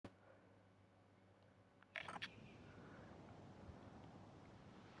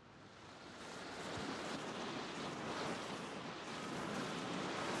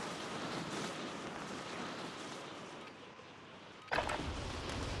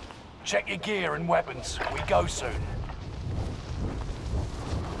Check your gear and weapons. We go soon.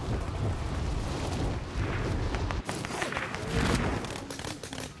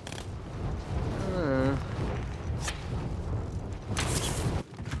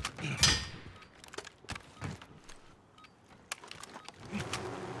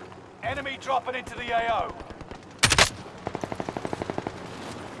 Enemy dropping into the AO.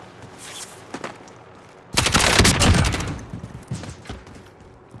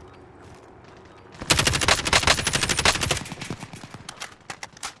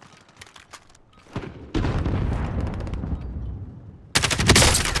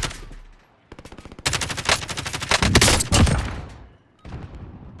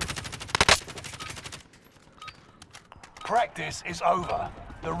 Practice is over.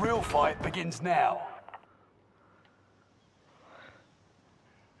 The real fight begins now.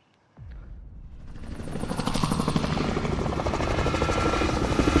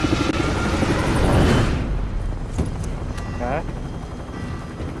 Okay.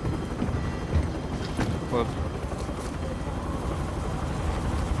 Well.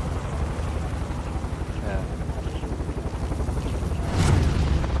 Yeah.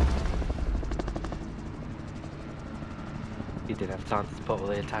 You didn't have time to put all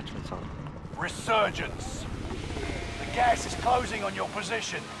the attachments on. Resurgence. The gas is closing on your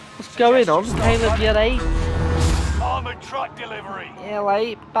position. What's going on, Caleb? You're late. Armored truck delivery. You're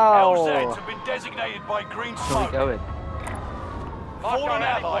late, LZs pal. have been designated by green Where are we smoke. going? Fallen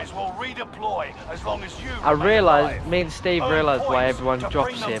allies will redeploy as long as you I remain realised, alive. me and Steve Earn realised why points everyone to drops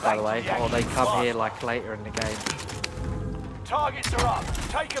bring them here, by the back way, to the or they action come spot. here like later in the game. Targets are up.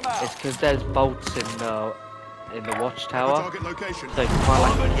 Take them out. It's because there's bolts in the watchtower, Target location. so you can find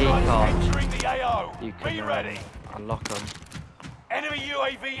like a Armored key trucks card. entering the AO. You Be can ready. unlock them. Enemy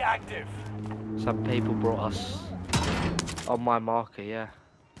UAV active. Some people brought us on my marker, yeah.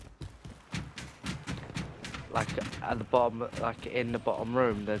 Like at the bottom, like in the bottom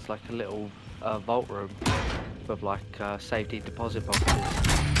room, there's like a little vault room with like safety deposit boxes.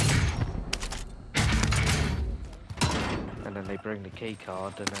 And then they bring the key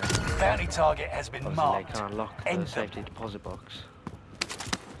card and then Bounty target has been obviously marked. they can't lock Enter. the safety deposit box.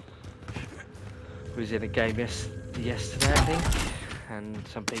 We was in a game yesterday, I think, and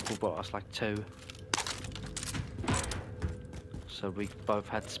some people brought us like 2. So we both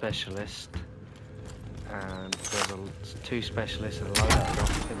had specialists, and there were 2 specialists and a loadout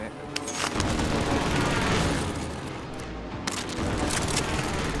drop in it.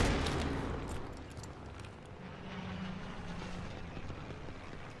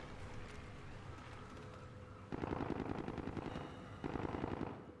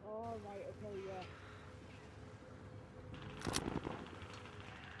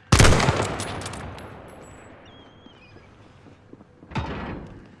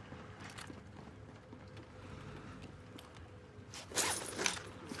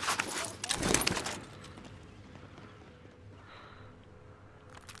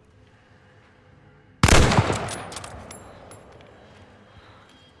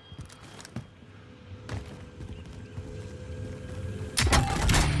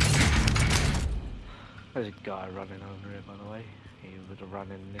 There's a guy running over here, by the way. He would have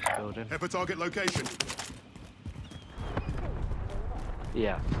run in this building. Have a target location.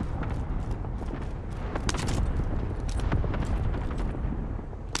 Yeah.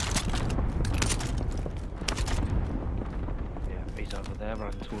 Yeah, he's over there,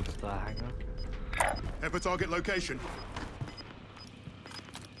 running towards the hangar. Have a target location.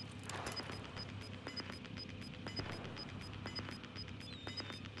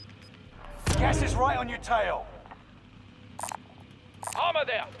 Gas is right on your tail. Armor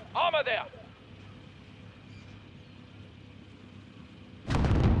there! Armor there!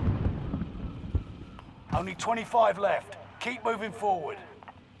 Only 25 left. Keep moving forward.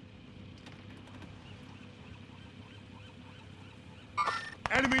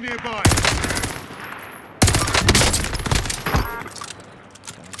 Enemy nearby.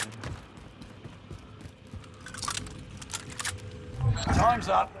 Time's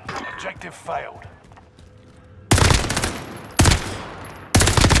up. Objective failed.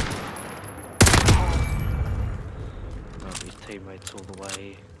 Got his teammates all the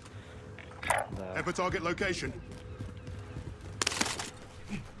way there. Have a target location.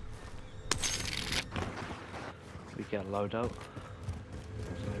 We get a loadout.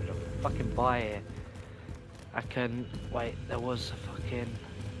 There's no fucking buy here. I can wait. There was a fucking.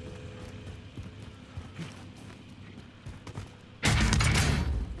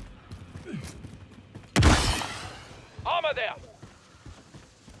 Armor there!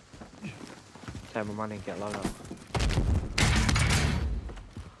 Take my money and get loadout.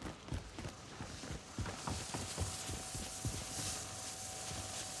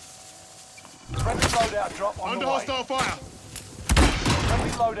 loadout drop on Under the way. hostile fire.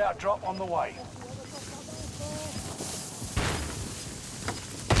 Friendly loadout drop on the way.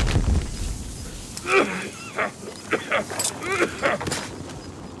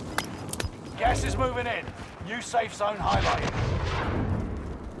 Gas is moving in. New safe zone highlighted.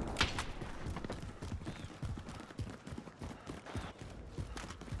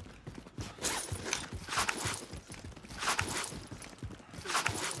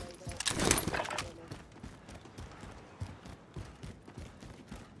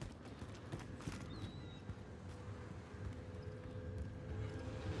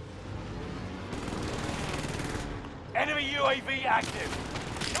 Enemy UAV active.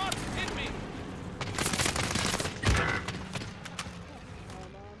 Shots hit me.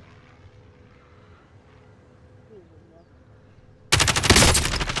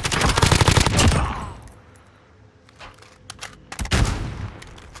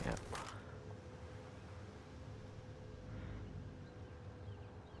 Yep.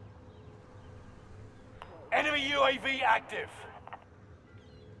 Enemy UAV active.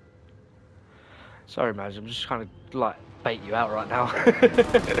 Sorry, Maj, I'm just trying to like bait you out right now. Try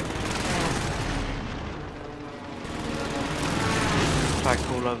to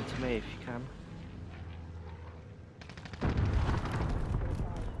call over to me if you can.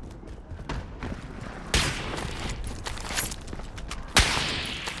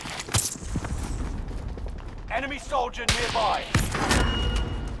 Enemy soldier nearby.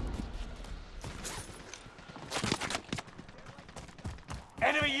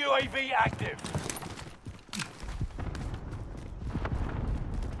 Enemy UAV active.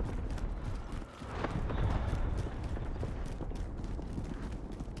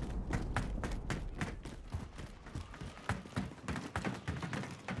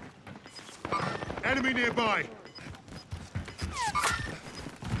 Enemy nearby.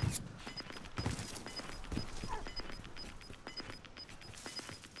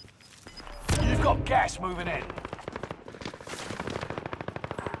 You've got gas moving in.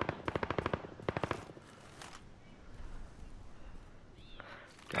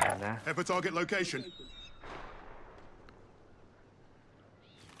 Go in there. Head for target location.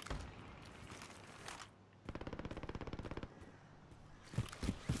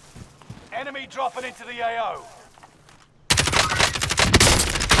 Enemy dropping into the AO.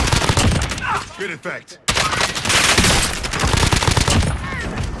 Good effect.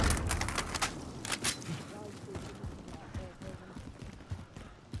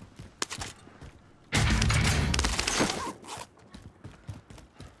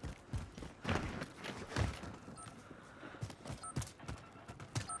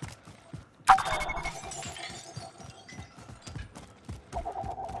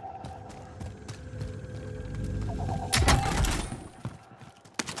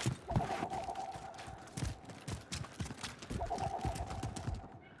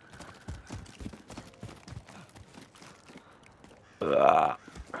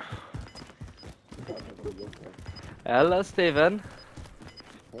 Hello, Stephen.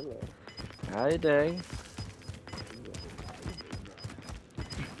 Hello. How you doing?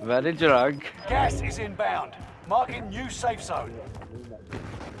 Very drunk. Gas is inbound. Marking new safe zone.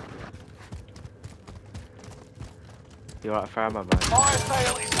 You're right for ammo, man. Fire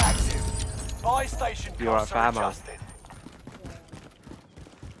sale is active. Buy station You're costs right are for ammo. adjusted.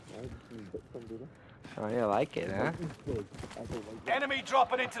 Oh, you like it, huh? Enemy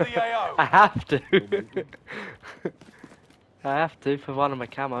dropping into the AO. I have to. I have to for one of my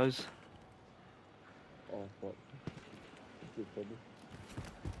camos.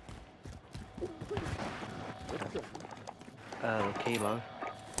 The kilo.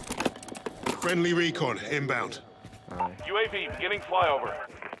 Friendly recon inbound. Aye. UAV beginning flyover.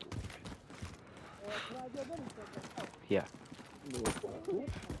 Yeah.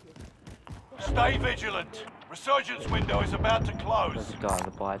 Stay vigilant. Resurgence window is about to There's close. a guy at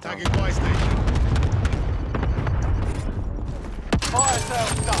the buy down. Tagging buy station. Fire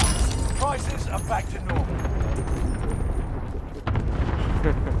sales done. Prices are back to normal.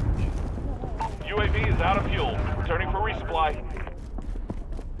 UAV is out of fuel. Returning for resupply.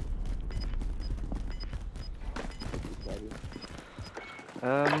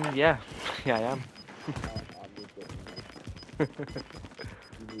 Yeah. Yeah, I am.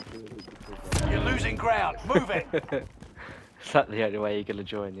 You're losing ground. Move it. Is that the only way you're gonna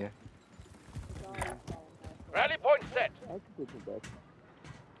join, yeah? Rally point set.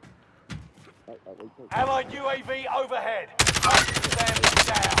 Allied UAV overhead. Stand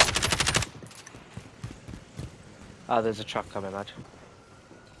down. Oh, there's a truck coming, lad.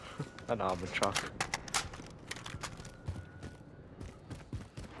 An armoured truck.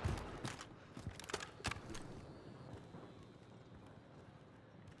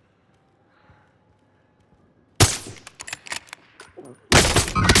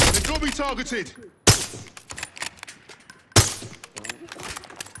 got me targeted.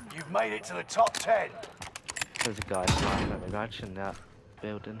 You've made it to the top 10. There's a guy sniping at me, Madge, in that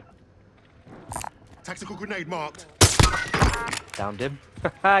building. Tactical grenade marked. Downed him.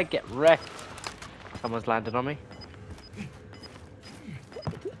 Haha, get wrecked. Someone's landed on me.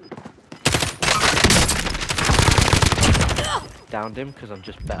 Downed him because I'm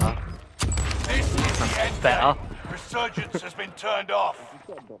just better. This is the end Better. game. Resurgence has been turned off.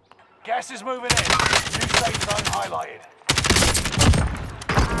 Gas is moving in. New safe zone highlighted.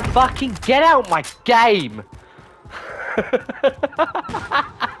 Fucking get out my game!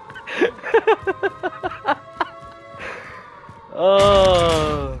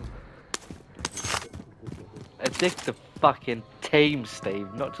 Oh. Addict the fucking team,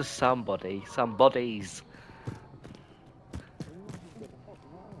 Steve, not just somebody. Somebody's.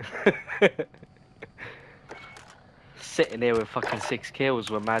 Sitting here with fucking 6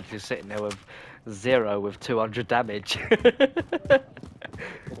 kills when Madge is sitting there with 0 with 200 damage.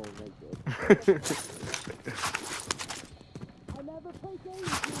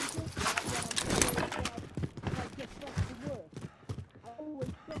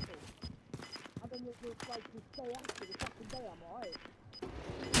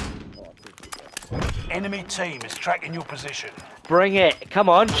 Enemy team is tracking your position. Bring it! Come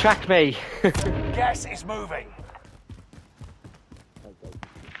on, track me! Gas is moving.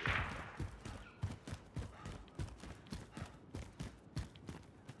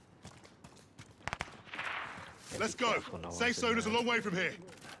 Let's go. Safe zone is a long way from here.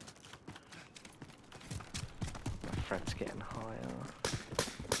 My friend's getting higher.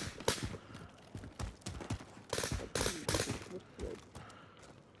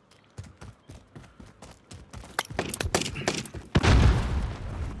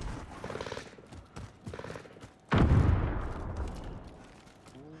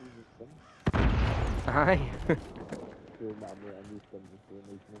 Hi.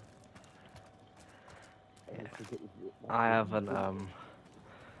 I haven't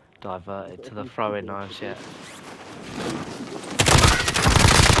diverted to the throwing knives yet.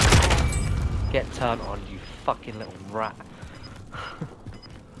 Get turned on, you fucking little rat.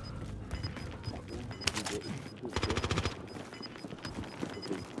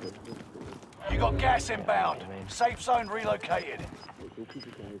 You got gas inbound. Safe zone relocated.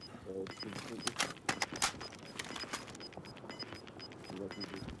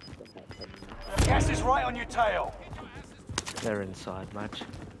 Gas is right on your tail. They're inside, Madge.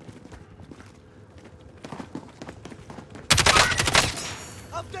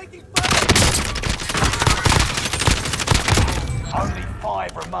 Only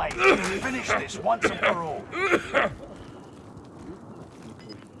 5 remain. Finish this once and for all.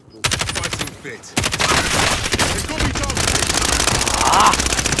 Fighting fit. They've got me targeted.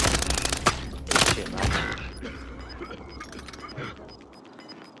 Shit, Madge.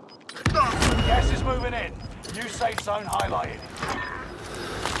 Gas is moving in. New safe zone highlighted.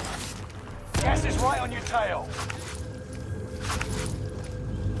 Gas is right on your tail.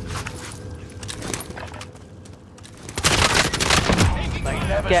 They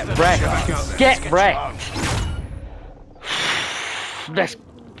never Get stood a wrecked. chance. Get Let's wrecked. you home. Let's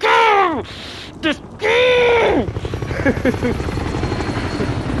go! Just go!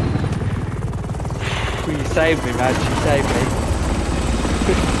 You saved me, Madge. You saved me.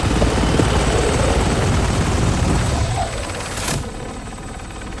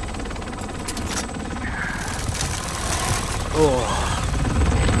 Oh.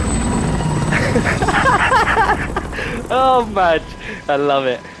 Oh, Madge. I love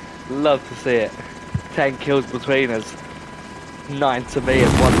it. Love to see it. 10 kills between us. 9 to me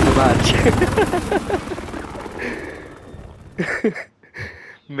and 1 to Madge.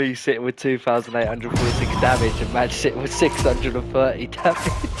 Me sitting with 2,846 damage and Madge sitting with 630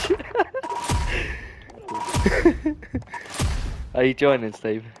 damage. Are you joining,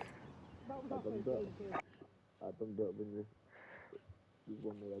 Steve?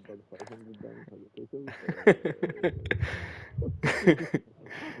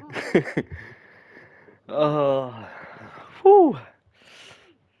 Oh, whew.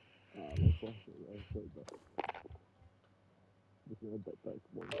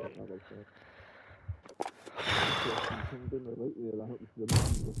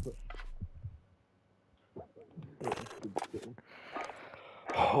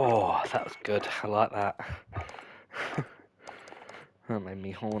 Oh, that was good. I like that. That made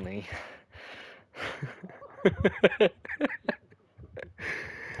me horny.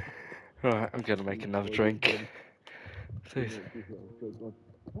 Right, I'm gonna make another drink.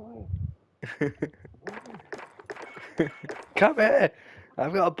 Come here!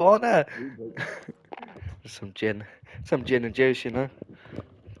 I've got a boner. Some gin and juice, you know.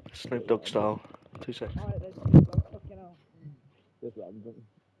 Snoop Dogg style. 2 seconds.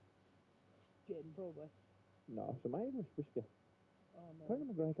 No, some Irish whiskey. Kind of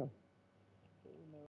a great